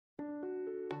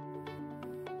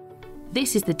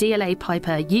This is the DLA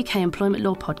Piper UK Employment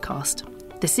Law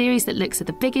Podcast, the series that looks at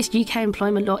the biggest UK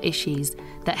employment law issues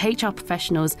that HR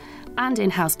professionals and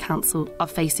in-house counsel are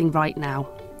facing right now.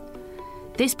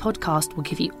 This podcast will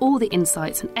give you all the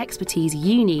insights and expertise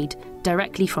you need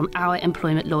directly from our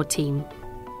employment law team.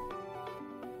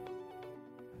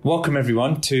 Welcome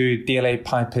everyone to DLA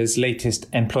Piper's latest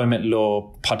employment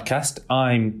law podcast.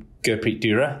 I'm Gurpreet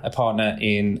Dura, a partner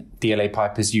in DLA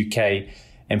Piper's UK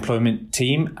employment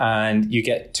team, and you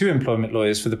get two employment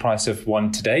lawyers for the price of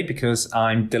one today because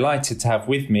I'm delighted to have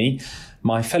with me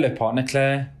my fellow partner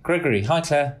Claire Gregory. Hi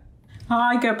Claire.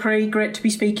 Hi Gurpreet, great to be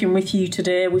speaking with you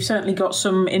today. We've certainly got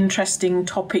some interesting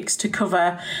topics to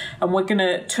cover, and we're going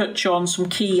to touch on some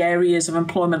key areas of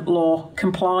employment law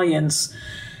compliance.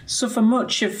 So for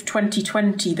much of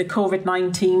 2020, the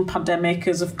COVID-19 pandemic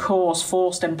has, of course,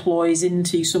 forced employees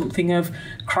into something of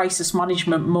crisis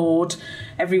management mode.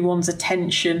 Everyone's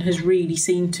attention has really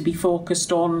seemed to be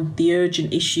focused on the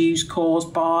urgent issues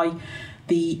caused by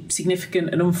the significant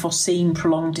and unforeseen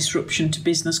prolonged disruption to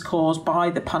business caused by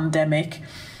the pandemic.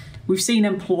 We've seen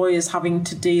employers having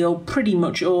to deal pretty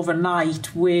much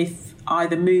overnight with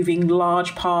either moving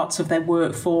large parts of their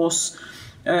workforce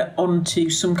onto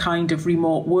some kind of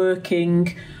remote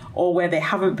working, or where they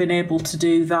haven't been able to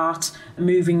do that,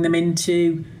 moving them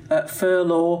into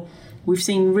furlough. We've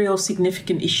seen real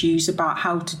significant issues about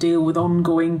how to deal with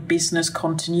ongoing business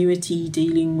continuity,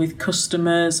 dealing with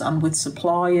customers and with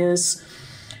suppliers.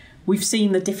 We've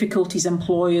seen the difficulties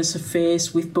employers have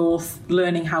faced with both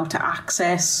learning how to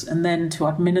access and then to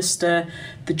administer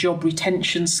the job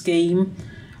retention scheme.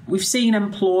 We've seen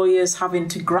employers having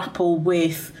to grapple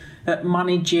with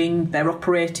managing their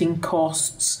operating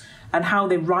costs and how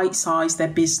they right-size their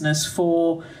business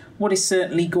for what is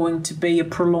certainly going to be a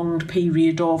prolonged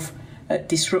period of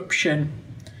disruption.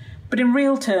 But in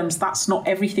real terms, that's not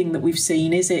everything that we've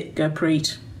seen, is it,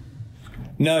 Gurpreet?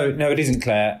 No, it isn't,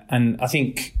 Claire. And I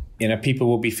think people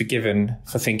will be forgiven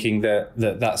for thinking that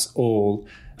that's all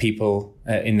people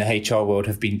in the HR world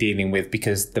have been dealing with,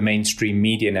 because the mainstream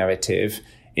media narrative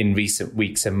in recent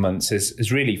weeks and months has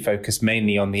really focused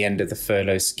mainly on the end of the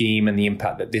furlough scheme and the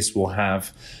impact that this will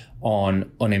have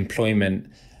on unemployment.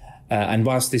 And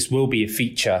whilst this will be a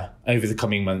feature over the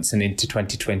coming months and into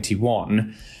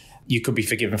 2021, you could be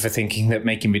forgiven for thinking that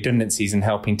making redundancies and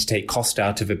helping to take cost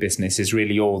out of a business is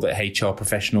really all that HR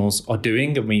professionals are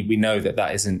doing. And we know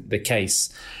that isn't the case.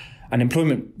 And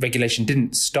employment regulation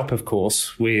didn't stop, of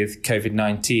course, with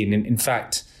COVID-19. In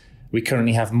fact, we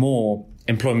currently have more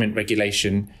employment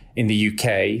regulation in the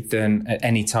UK than at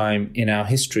any time in our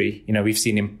history. We've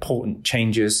seen important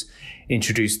changes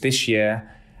introduced this year,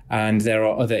 and there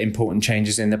are other important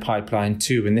changes in the pipeline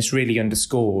too. And this really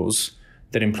underscores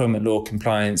that employment law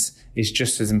compliance is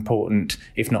just as important,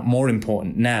 if not more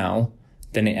important now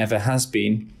than it ever has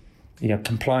been.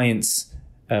 Compliance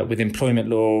with employment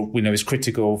law, we know, is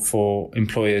critical for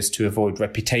employers to avoid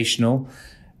reputational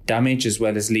damage as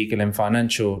well as legal and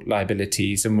financial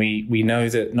liabilities. And we know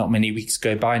that not many weeks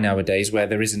go by nowadays where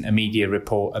there isn't a media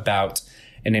report about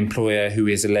an employer who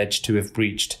is alleged to have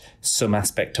breached some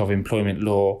aspect of employment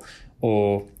law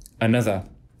or another.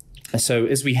 So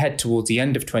as we head towards the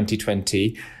end of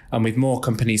 2020, and with more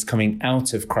companies coming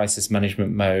out of crisis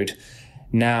management mode,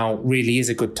 now really is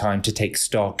a good time to take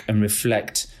stock and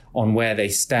reflect on where they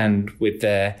stand with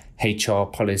their HR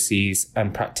policies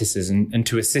and practices. And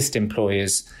to assist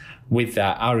employers with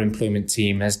that, our employment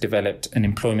team has developed an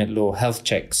employment law health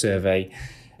check survey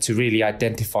to really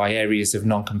identify areas of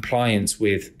non-compliance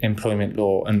with employment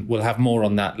law. And we'll have more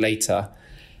on that later.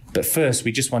 But first,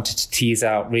 we just wanted to tease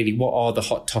out really what are the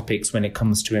hot topics when it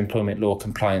comes to employment law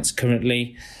compliance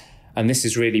currently. And this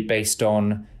is really based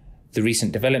on the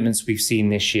recent developments we've seen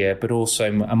this year, but also,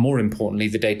 and more importantly,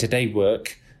 the day-to-day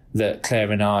work that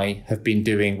Claire and I have been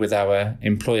doing with our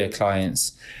employer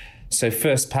clients. So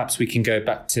first, perhaps we can go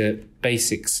back to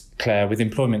basics, Claire, with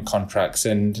employment contracts,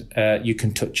 and you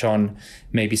can touch on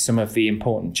maybe some of the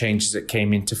important changes that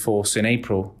came into force in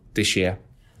April this year.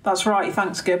 That's right,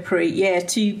 thanks Gurpreet. Yeah,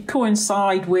 to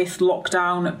coincide with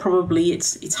lockdown at probably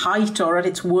its height or at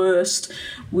its worst,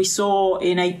 we saw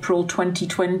in April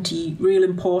 2020 real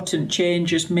important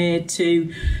changes made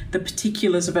to the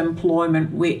particulars of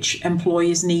employment which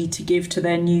employers need to give to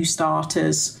their new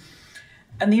starters.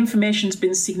 And the information's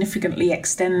been significantly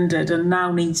extended and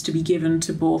now needs to be given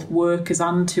to both workers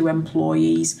and to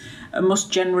employees, and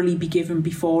must generally be given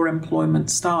before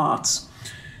employment starts.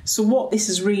 So what this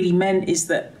has really meant is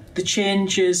that the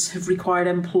changes have required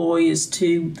employers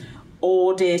to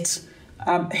audit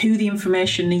who the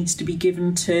information needs to be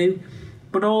given to,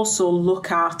 but also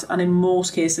look at, and in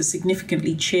most cases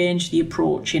significantly change the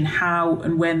approach in how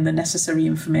and when the necessary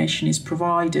information is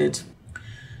provided.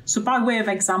 So by way of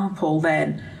example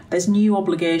then, there's new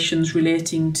obligations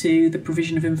relating to the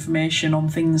provision of information on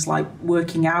things like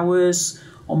working hours,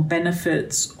 on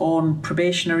benefits, on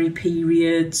probationary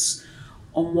periods,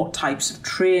 on what types of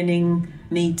training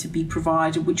need to be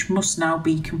provided, which must now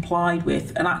be complied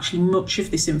with. And actually much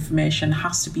of this information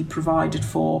has to be provided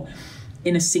for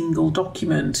in a single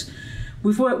document.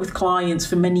 We've worked with clients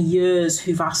for many years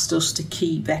who've asked us to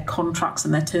keep their contracts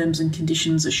and their terms and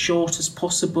conditions as short as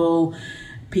possible.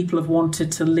 People have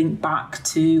wanted to link back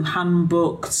to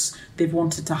handbooks. They've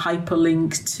wanted to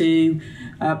hyperlink to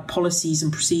policies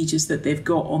and procedures that they've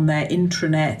got on their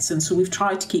intranets. And so we've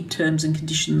tried to keep terms and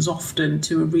conditions often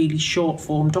to a really short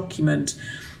form document.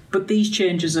 But these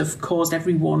changes have caused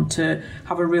everyone to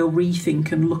have a real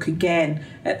rethink and look again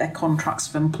at their contracts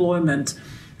of employment.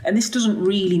 And this doesn't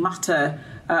really matter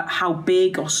how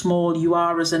big or small you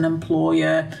are as an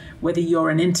employer, whether you're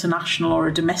an international or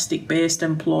a domestic-based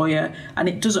employer, and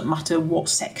it doesn't matter what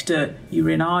sector you're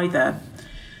in either.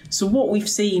 So what we've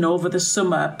seen over the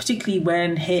summer, particularly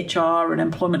when HR and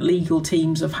employment legal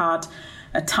teams have had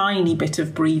a tiny bit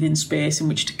of breathing space in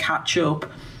which to catch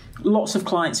up, lots of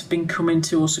clients have been coming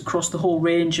to us across the whole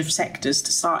range of sectors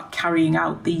to start carrying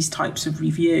out these types of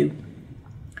review.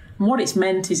 And what it's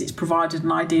meant is it's provided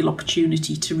an ideal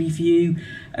opportunity to review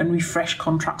and refresh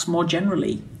contracts more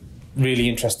generally. Really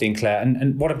interesting, Claire.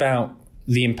 And what about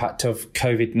the impact of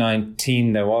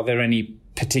COVID-19, though? Are there any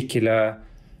particular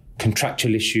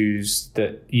contractual issues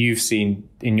that you've seen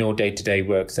in your day-to-day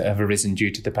work that have arisen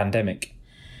due to the pandemic?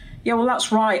 Yeah, well,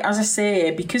 that's right. As I say,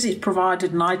 because it's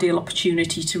provided an ideal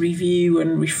opportunity to review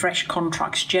and refresh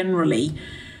contracts generally,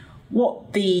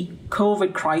 what the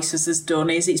COVID crisis has done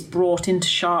is it's brought into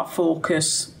sharp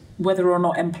focus whether or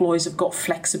not employers have got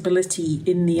flexibility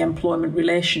in the employment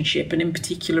relationship and in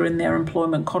particular in their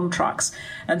employment contracts.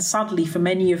 And sadly, for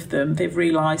many of them, they've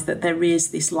realised that there is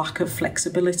this lack of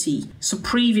flexibility. So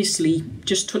previously,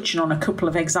 just touching on a couple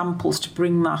of examples to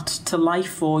bring that to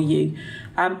life for you,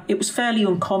 it was fairly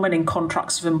uncommon in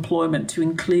contracts of employment to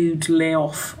include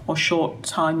layoff or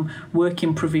short-time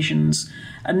working provisions.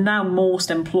 And now most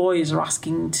employers are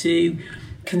asking to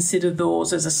consider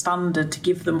those as a standard to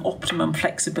give them optimum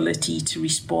flexibility to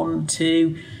respond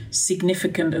to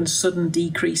significant and sudden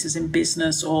decreases in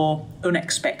business or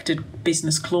unexpected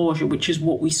business closure, which is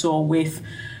what we saw with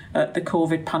the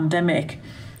COVID pandemic.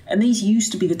 And these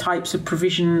used to be the types of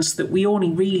provisions that we only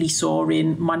really saw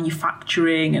in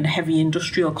manufacturing and heavy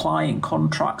industrial client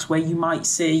contracts, where you might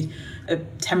see a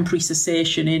temporary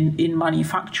cessation in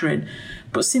manufacturing.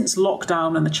 But since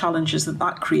lockdown and the challenges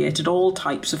that created, all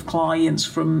types of clients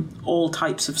from all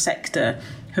types of sector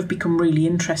have become really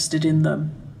interested in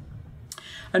them.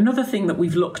 Another thing that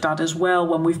we've looked at as well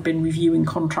when we've been reviewing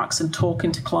contracts and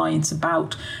talking to clients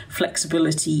about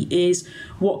flexibility is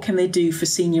what can they do for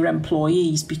senior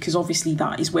employees, because obviously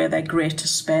that is where their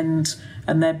greatest spend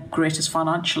and their greatest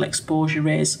financial exposure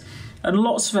is. And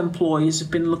lots of employers have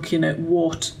been looking at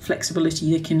what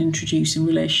flexibility they can introduce in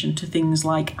relation to things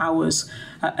like hours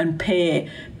and pay,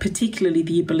 particularly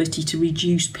the ability to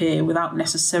reduce pay without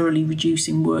necessarily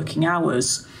reducing working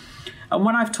hours. And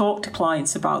when I've talked to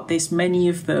clients about this, many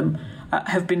of them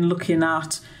have been looking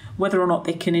at whether or not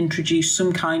they can introduce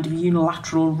some kind of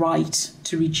unilateral right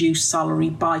to reduce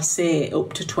salary by, say,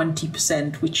 up to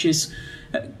 20%, which is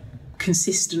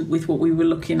consistent with what we were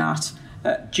looking at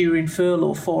during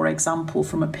furlough, for example,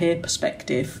 from a pay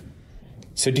perspective.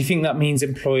 So do you think that means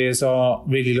employers are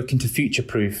really looking to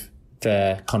future-proof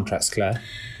their contracts, Claire?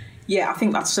 Yeah, I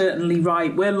think that's certainly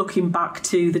right. We're looking back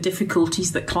to the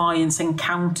difficulties that clients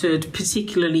encountered,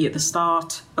 particularly at the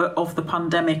start of the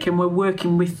pandemic, and we're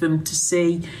working with them to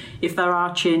see if there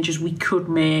are changes we could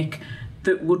make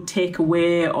that would take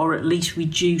away or at least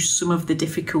reduce some of the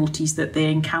difficulties that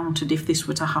they encountered if this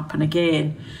were to happen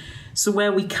again. So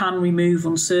where we can remove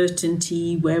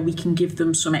uncertainty, where we can give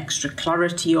them some extra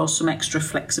clarity or some extra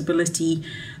flexibility,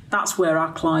 that's where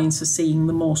our clients are seeing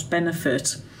the most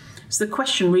benefit. So the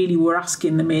question really we're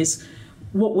asking them is,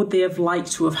 what would they have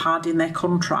liked to have had in their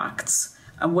contracts?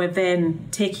 And we're then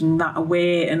taking that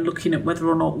away and looking at whether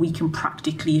or not we can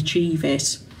practically achieve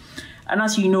it. And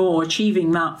as you know,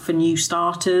 achieving that for new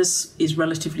starters is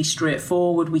relatively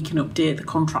straightforward. We can update the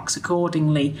contracts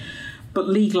accordingly. But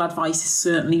legal advice is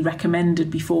certainly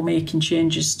recommended before making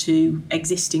changes to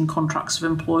existing contracts of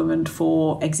employment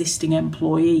for existing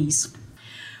employees.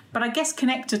 But I guess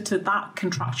connected to that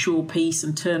contractual piece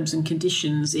and terms and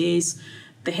conditions is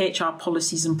the HR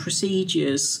policies and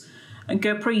procedures. And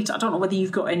Gurpreet, I don't know whether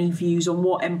you've got any views on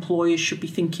what employers should be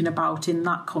thinking about in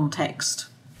that context.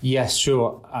 Yes,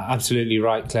 sure. Absolutely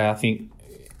right, Claire. I think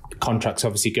contracts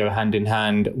obviously go hand in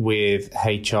hand with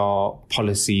HR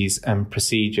policies and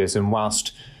procedures. And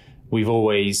whilst we've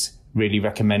always really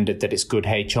recommended that it's good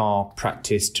HR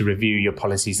practice to review your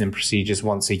policies and procedures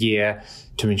once a year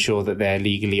to ensure that they're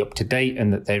legally up to date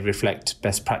and that they reflect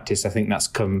best practice, I think that's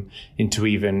come into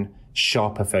even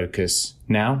sharper focus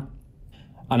now.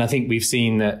 And I think we've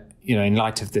seen that, in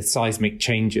light of the seismic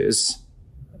changes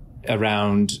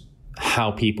around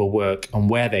how people work and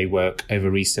where they work over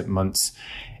recent months,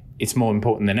 it's more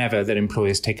important than ever that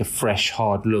employers take a fresh,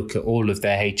 hard look at all of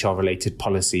their HR-related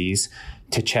policies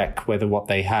to check whether what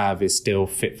they have is still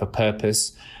fit for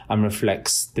purpose and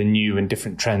reflects the new and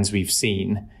different trends we've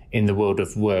seen in the world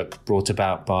of work brought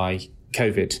about by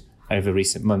COVID over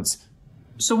recent months.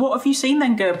 So what have you seen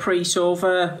then, Gurpreet,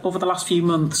 over the last few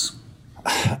months?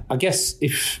 I guess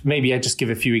if maybe I just give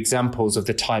a few examples of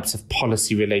the types of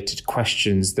policy-related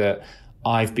questions that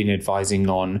I've been advising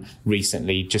on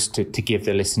recently, just to give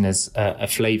the listeners a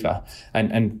flavour.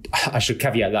 And I should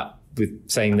caveat that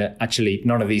with saying that actually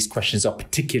none of these questions are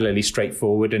particularly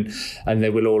straightforward and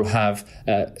they will all have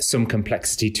some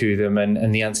complexity to them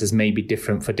and the answers may be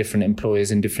different for different employers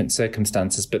in different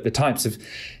circumstances. But the types of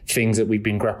things that we've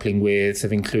been grappling with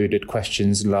have included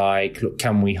questions like, look,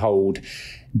 can we hold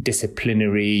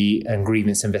disciplinary and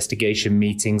grievance investigation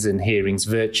meetings and hearings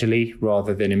virtually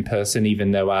rather than in person,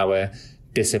 even though our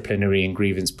disciplinary and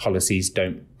grievance policies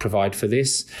don't provide for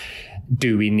this?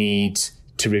 Do we need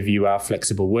to review our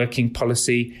flexible working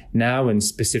policy now? And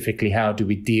specifically, how do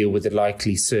we deal with the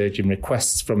likely surge in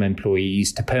requests from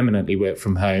employees to permanently work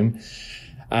from home?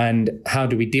 And how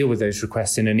do we deal with those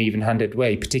requests in an even-handed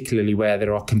way, particularly where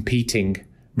there are competing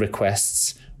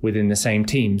requests within the same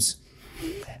teams?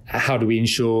 How do we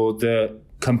ensure that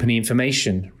company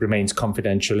information remains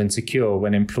confidential and secure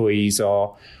when employees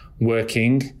are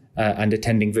working and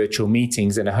attending virtual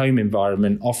meetings in a home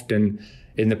environment, often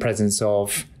in the presence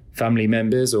of family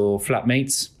members or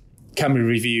flatmates? Can we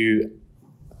review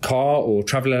car or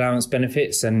travel allowance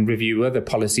benefits and review other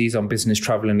policies on business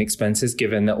travel and expenses,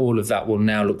 given that all of that will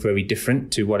now look very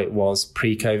different to what it was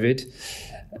pre-COVID?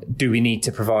 Do we need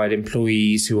to provide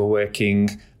employees who are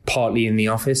working partly in the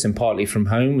office and partly from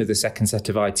home with a second set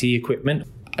of IT equipment?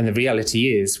 And the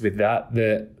reality is with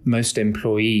that most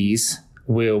employees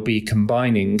will be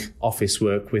combining office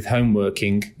work with home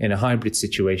working in a hybrid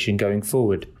situation going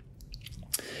forward.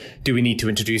 Do we need to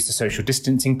introduce the social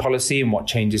distancing policy, and what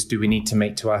changes do we need to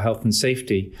make to our health and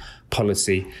safety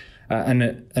policy?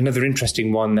 And another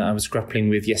interesting one that I was grappling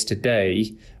with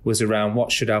yesterday was around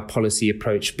what should our policy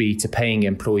approach be to paying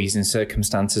employees in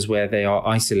circumstances where they are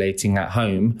isolating at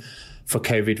home for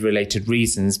COVID-related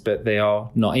reasons, but they are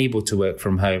not able to work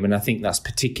from home. And I think that's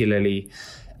particularly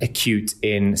acute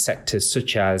in sectors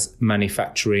such as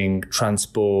manufacturing,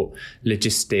 transport,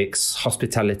 logistics,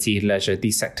 hospitality, leisure,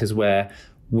 these sectors where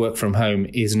work from home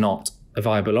is not a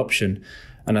viable option.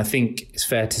 And I think it's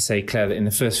fair to say, Claire, that in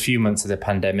the first few months of the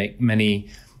pandemic, many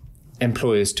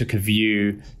employers took a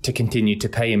view to continue to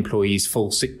pay employees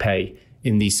full sick pay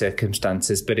in these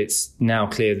circumstances. But it's now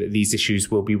clear that these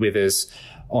issues will be with us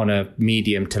on a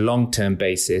medium to long-term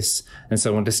basis. And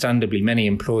so understandably, many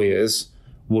employers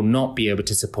will not be able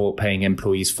to support paying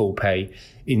employees full pay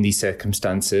in these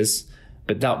circumstances.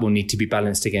 But that will need to be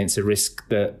balanced against a risk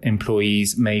that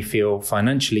employees may feel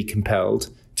financially compelled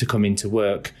to come into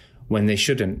work when they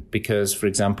shouldn't, because, for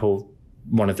example,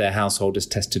 one of their householders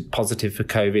tested positive for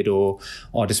COVID or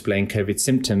are displaying COVID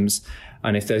symptoms.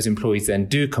 And if those employees then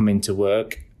do come into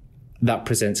work, that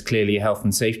presents clearly a health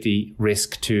and safety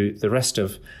risk to the rest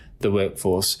of the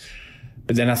workforce.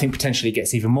 But then I think potentially it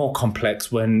gets even more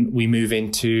complex when we move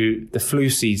into the flu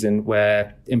season,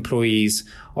 where employees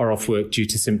are off work due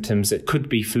to symptoms that could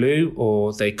be flu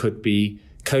or they could be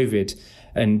COVID.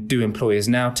 And do employers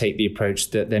now take the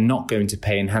approach that they're not going to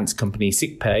pay enhanced company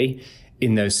sick pay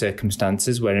in those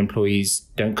circumstances where employees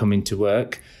don't come into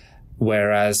work,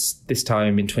 whereas this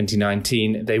time in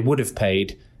 2019, they would have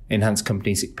paid enhanced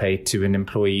company sick pay to an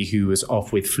employee who was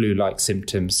off with flu-like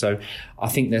symptoms? So I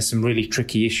think there's some really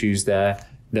tricky issues there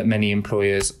that many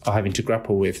employers are having to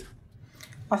grapple with.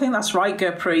 I think that's right,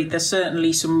 Gurpreet. There's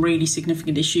certainly some really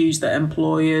significant issues that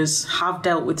employers have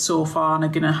dealt with so far and are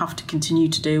going to have to continue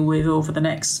to deal with over the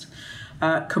next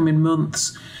coming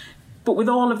months. But with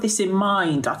all of this in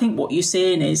mind, I think what you're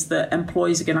saying is that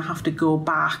employers are going to have to go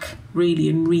back really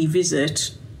and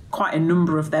revisit quite a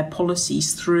number of their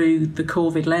policies through the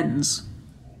COVID lens.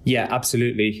 Yeah,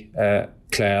 absolutely,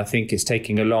 Claire. I think it's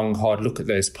taking a long, hard look at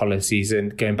those policies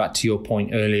and going back to your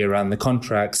point earlier around the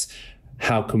contracts,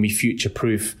 how can we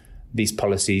future-proof these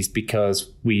policies, because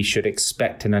we should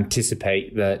expect and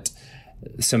anticipate that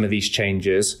some of these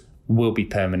changes will be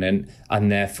permanent,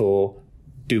 and therefore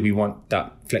do we want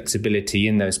that flexibility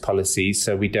in those policies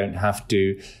so we don't have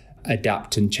to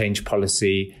adapt and change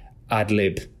policy ad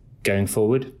lib going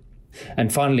forward.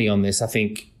 And finally on this, I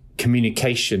think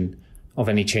communication of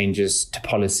any changes to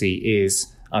policy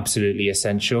is absolutely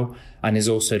essential, and is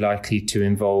also likely to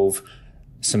involve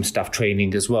some staff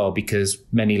training as well, because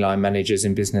many line managers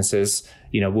in businesses,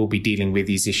 will be dealing with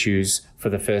these issues for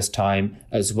the first time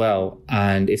as well.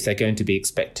 And if they're going to be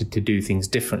expected to do things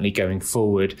differently going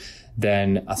forward,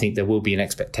 then I think there will be an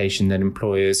expectation that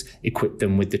employers equip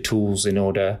them with the tools in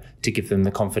order to give them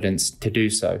the confidence to do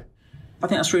so. I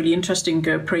think that's really interesting,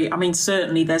 Gurpreet. I mean,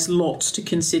 certainly there's lots to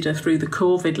consider through the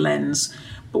COVID lens,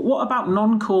 but what about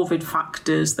non-COVID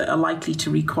factors that are likely to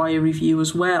require review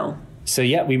as well? So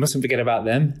yeah, we mustn't forget about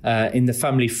them. In the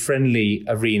family-friendly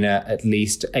arena, at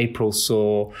least, April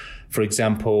saw, for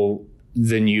example,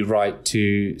 the new right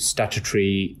to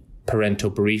statutory parental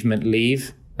bereavement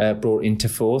leave brought into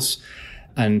force.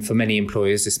 And for many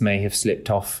employers, this may have slipped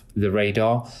off the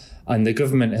radar. And the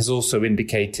government has also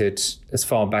indicated, as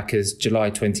far back as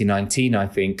July 2019, I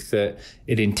think, that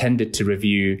it intended to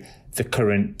review the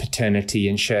current paternity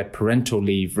and shared parental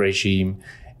leave regime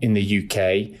in the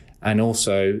UK, and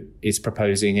also is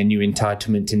proposing a new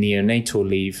entitlement to neonatal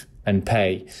leave and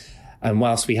pay. And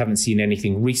whilst we haven't seen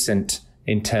anything recent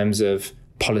in terms of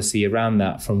policy around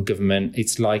that from government,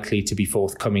 it's likely to be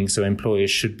forthcoming. So employers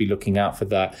should be looking out for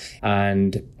that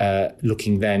and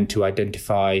looking then to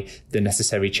identify the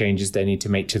necessary changes they need to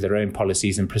make to their own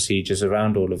policies and procedures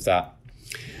around all of that.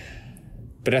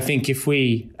 But I think if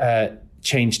we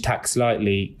change tack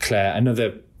slightly, Claire,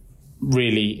 another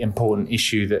really important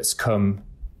issue that's come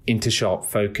into sharp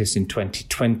focus in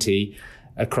 2020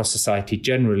 across society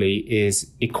generally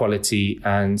is equality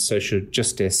and social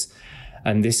justice.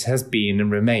 And this has been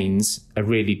and remains a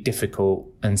really difficult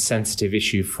and sensitive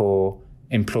issue for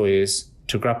employers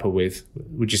to grapple with.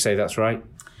 Would you say that's right?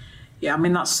 Yeah, I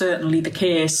mean, that's certainly the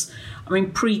case. I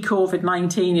mean,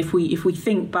 pre-COVID-19, if we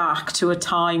think back to a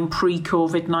time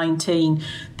pre-COVID-19,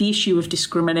 the issue of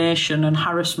discrimination and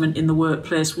harassment in the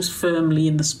workplace was firmly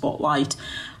in the spotlight.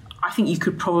 I think you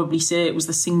could probably say it was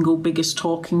the single biggest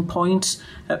talking point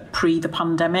pre the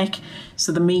pandemic.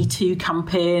 So the Me Too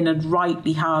campaign had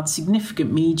rightly had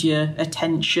significant media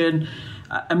attention,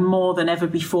 and more than ever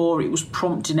before, it was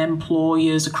prompting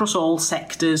employers across all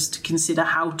sectors to consider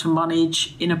how to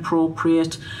manage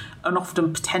inappropriate and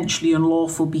often potentially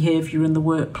unlawful behaviour in the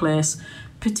workplace,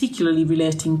 particularly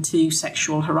relating to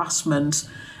sexual harassment.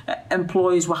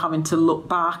 Employers were having to look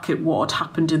back at what had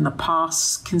happened in the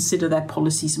past, consider their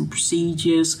policies and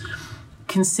procedures,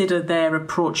 consider their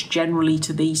approach generally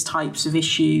to these types of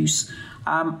issues.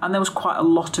 And there was quite a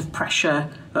lot of pressure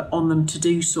on them to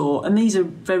do so. And these are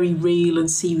very real and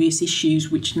serious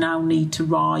issues which now need to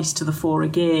rise to the fore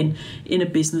again in a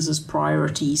business's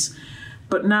priorities.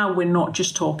 But now we're not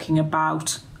just talking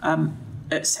about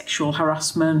sexual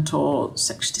harassment or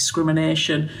sex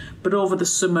discrimination, but over the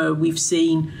summer we've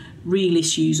seen real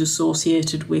issues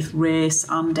associated with race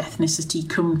and ethnicity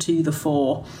come to the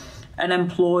fore, and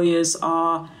employers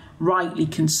are rightly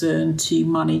concerned to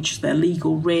manage their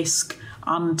legal risk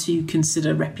and to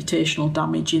consider reputational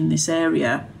damage in this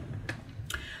area.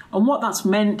 And what that's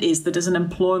meant is that as an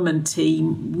employment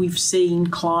team, we've seen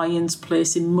clients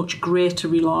placing much greater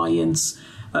reliance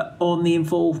on the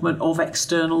involvement of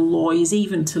external lawyers,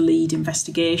 even to lead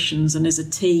investigations. And as a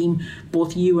team,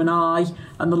 both you and I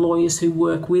and the lawyers who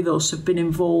work with us have been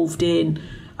involved in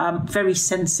very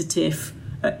sensitive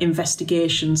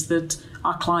investigations that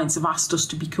our clients have asked us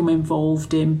to become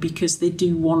involved in, because they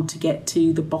do want to get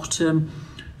to the bottom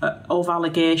of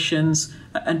allegations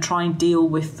and try and deal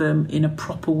with them in a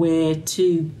proper way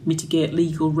to mitigate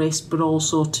legal risk, but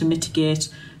also to mitigate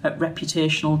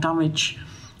reputational damage.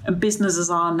 And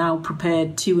businesses are now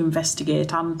prepared to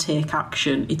investigate and take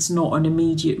action. It's not an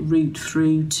immediate route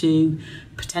through to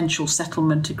potential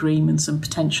settlement agreements and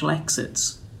potential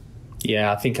exits.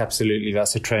 Yeah, I think absolutely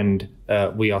that's a trend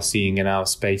we are seeing in our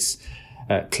space,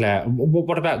 Claire.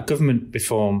 What about government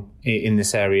reform in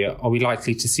this area? Are we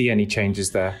likely to see any changes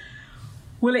there?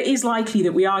 Well, it is likely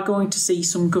that we are going to see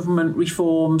some government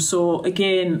reform. So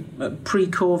again,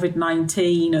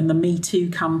 pre-COVID-19 and the Me Too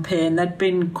campaign, there'd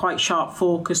been quite sharp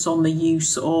focus on the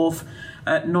use of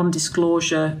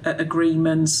non-disclosure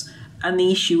agreements, and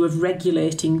the issue of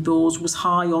regulating those was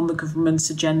high on the government's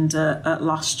agenda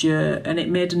last year, and it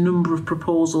made a number of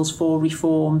proposals for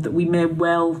reform that we may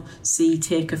well see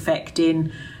take effect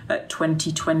in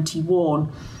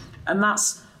 2021. And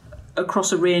that's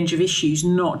across a range of issues,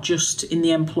 not just in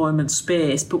the employment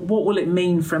space. But what will it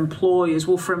mean for employers?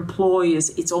 Well, for employers,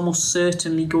 it's almost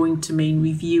certainly going to mean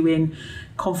reviewing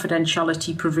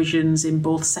confidentiality provisions in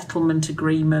both settlement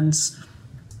agreements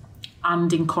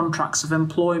and in contracts of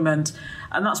employment.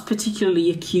 And that's particularly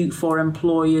acute for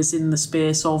employers in the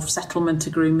space of settlement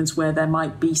agreements where there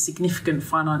might be significant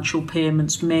financial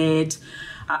payments made.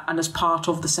 And as part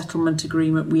of the settlement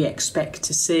agreement, we expect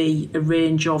to see a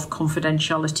range of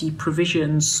confidentiality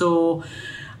provisions. So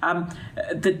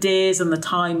the days and the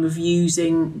time of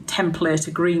using template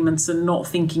agreements and not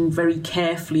thinking very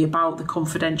carefully about the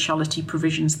confidentiality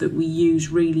provisions that we use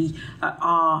really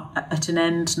are at an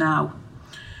end now.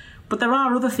 But there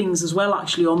are other things as well,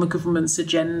 actually, on the government's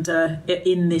agenda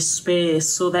in this space.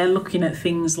 So they're looking at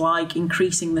things like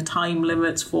increasing the time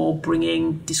limits for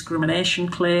bringing discrimination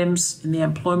claims in the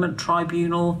employment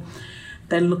tribunal.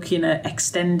 They're looking at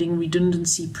extending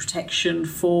redundancy protection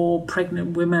for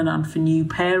pregnant women and for new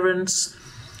parents.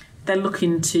 They're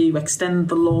looking to extend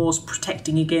the laws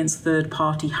protecting against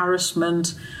third-party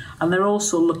harassment. And they're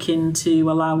also looking to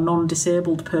allow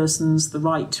non-disabled persons the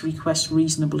right to request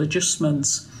reasonable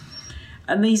adjustments.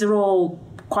 And these are all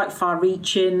quite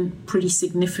far-reaching, pretty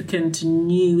significant and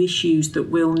new issues that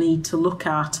we'll need to look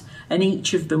at. And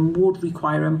each of them would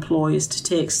require employers to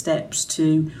take steps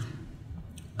to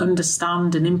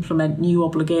understand and implement new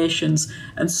obligations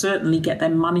and certainly get their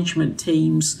management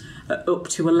teams up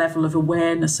to a level of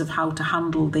awareness of how to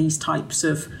handle these types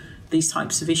of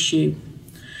issue.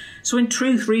 So in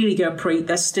truth, really, Gurpreet,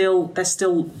 there's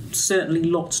still certainly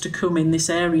lots to come in this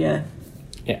area.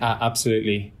 Yeah,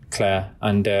 absolutely, Claire,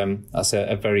 and that's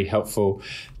a very helpful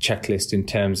checklist in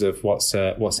terms of what's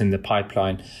in the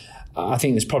pipeline. I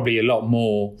think there's probably a lot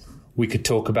more we could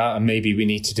talk about, and maybe we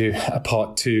need to do a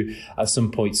part 2 at some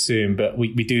point soon, but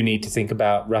we do need to think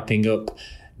about wrapping up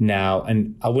now.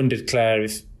 And I wondered, Claire,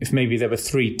 if maybe there were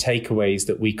 3 takeaways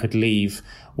that we could leave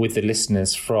with the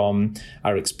listeners from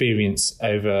our experience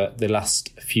over the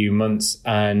last few months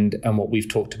and what we've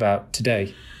talked about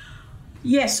today.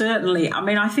 Yes, certainly. I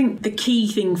mean, I think the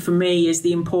key thing for me is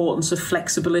the importance of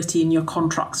flexibility in your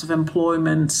contracts of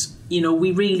employment. You know,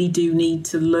 we really do need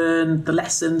to learn the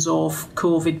lessons of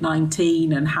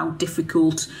COVID-19 and how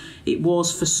difficult it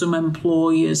was for some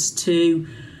employers to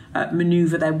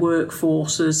manoeuvre their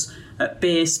workforces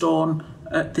based on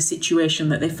the situation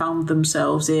that they found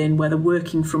themselves in, whether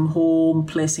working from home,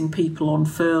 placing people on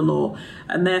furlough,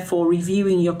 and therefore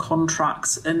reviewing your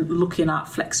contracts and looking at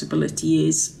flexibility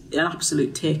is an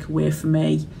absolute takeaway for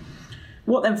me.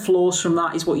 What then flows from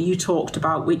that is what you talked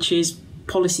about, which is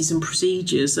policies and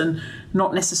procedures, and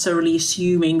not necessarily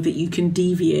assuming that you can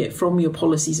deviate from your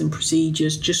policies and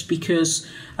procedures just because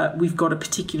we've got a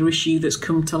particular issue that's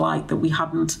come to light that we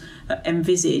hadn't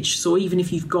envisaged. So even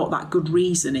if you've got that good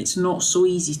reason, it's not so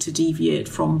easy to deviate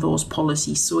from those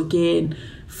policies. So again,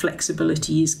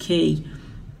 flexibility is key.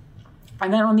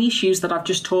 And then on the issues that I've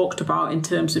just talked about in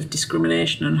terms of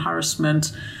discrimination and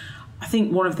harassment, I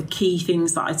think one of the key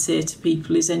things that I'd say to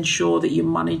people is ensure that your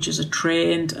managers are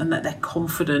trained and that they're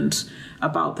confident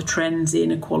about the trends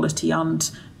in equality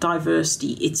and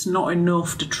diversity. It's not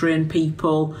enough to train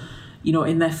people, you know,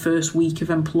 in their first week of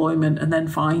employment and then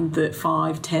find that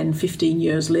 5, 10, 15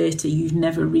 years later you've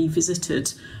never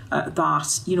revisited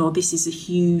that. You know, this is a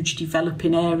huge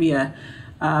developing area.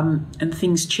 And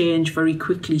things change very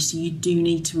quickly, so you do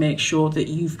need to make sure that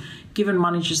you've given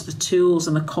managers the tools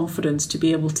and the confidence to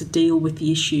be able to deal with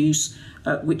the issues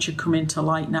which are coming to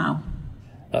light now.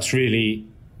 That's really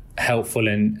helpful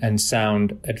and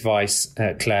sound advice,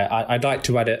 Claire. I'd like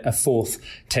to add a 4th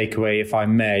takeaway, if I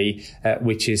may,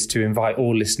 which is to invite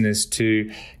all listeners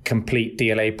to complete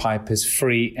DLA Piper's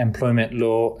free employment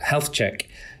law health check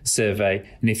survey.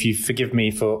 And if you forgive me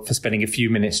for spending a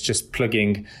few minutes just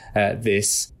plugging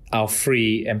this, our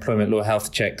free employment law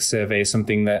health check survey is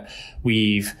something that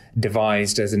we've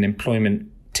devised as an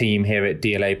employment team here at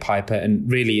DLA Piper.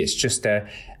 And really, it's just a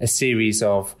series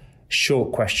of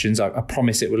short questions. I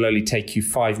promise it will only take you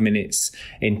 5 minutes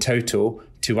in total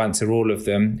to answer all of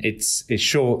them. It's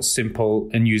short, simple,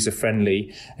 and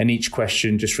user-friendly, and each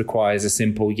question just requires a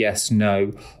simple yes,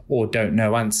 no, or don't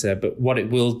know answer. But what it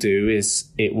will do is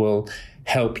it will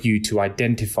help you to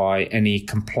identify any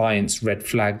compliance red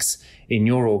flags in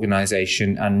your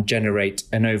organisation and generate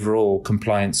an overall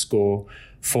compliance score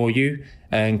for you.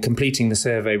 And completing the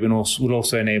survey will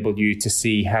also enable you to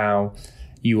see how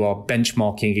you are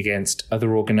benchmarking against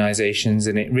other organisations,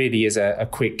 and it really is a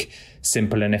quick,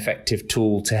 simple and effective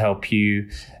tool to help you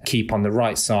keep on the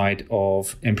right side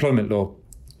of employment law.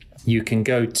 You can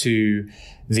go to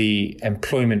the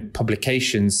employment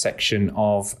publications section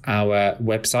of our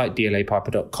website,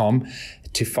 dlapiper.com,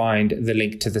 to find the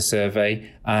link to the survey.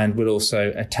 And we'll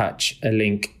also attach a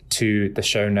link to the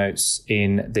show notes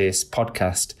in this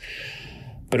podcast.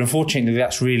 But unfortunately,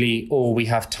 that's really all we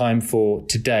have time for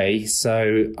today.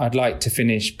 So I'd like to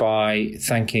finish by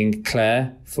thanking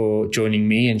Claire for joining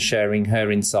me and sharing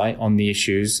her insight on the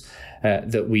issues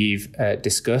that we've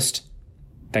discussed.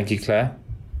 Thank you, Claire.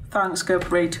 Thanks,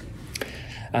 Gurpreet.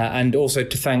 And also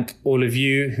to thank all of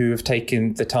you who have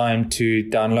taken the time to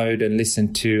download and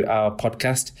listen to our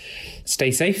podcast.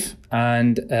 Stay safe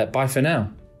and bye for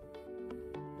now.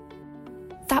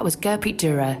 That was Gurpreet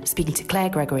Dura speaking to Claire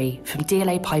Gregory from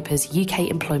DLA Piper's UK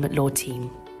Employment Law team.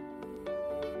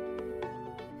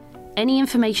 Any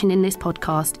information in this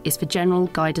podcast is for general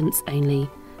guidance only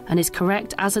and is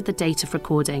correct as of the date of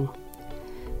recording.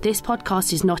 This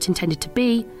podcast is not intended to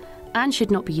be, and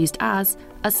should not be used as,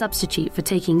 a substitute for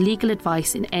taking legal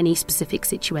advice in any specific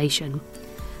situation.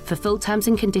 For full terms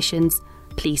and conditions,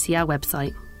 please see our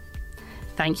website.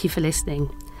 Thank you for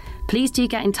listening. Please do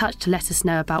get in touch to let us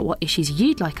know about what issues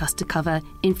you'd like us to cover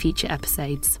in future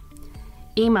episodes.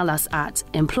 Email us at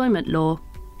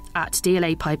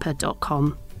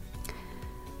employmentlaw@dlapiper.com.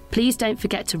 Please don't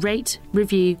forget to rate,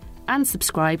 review and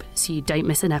subscribe so you don't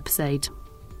miss an episode.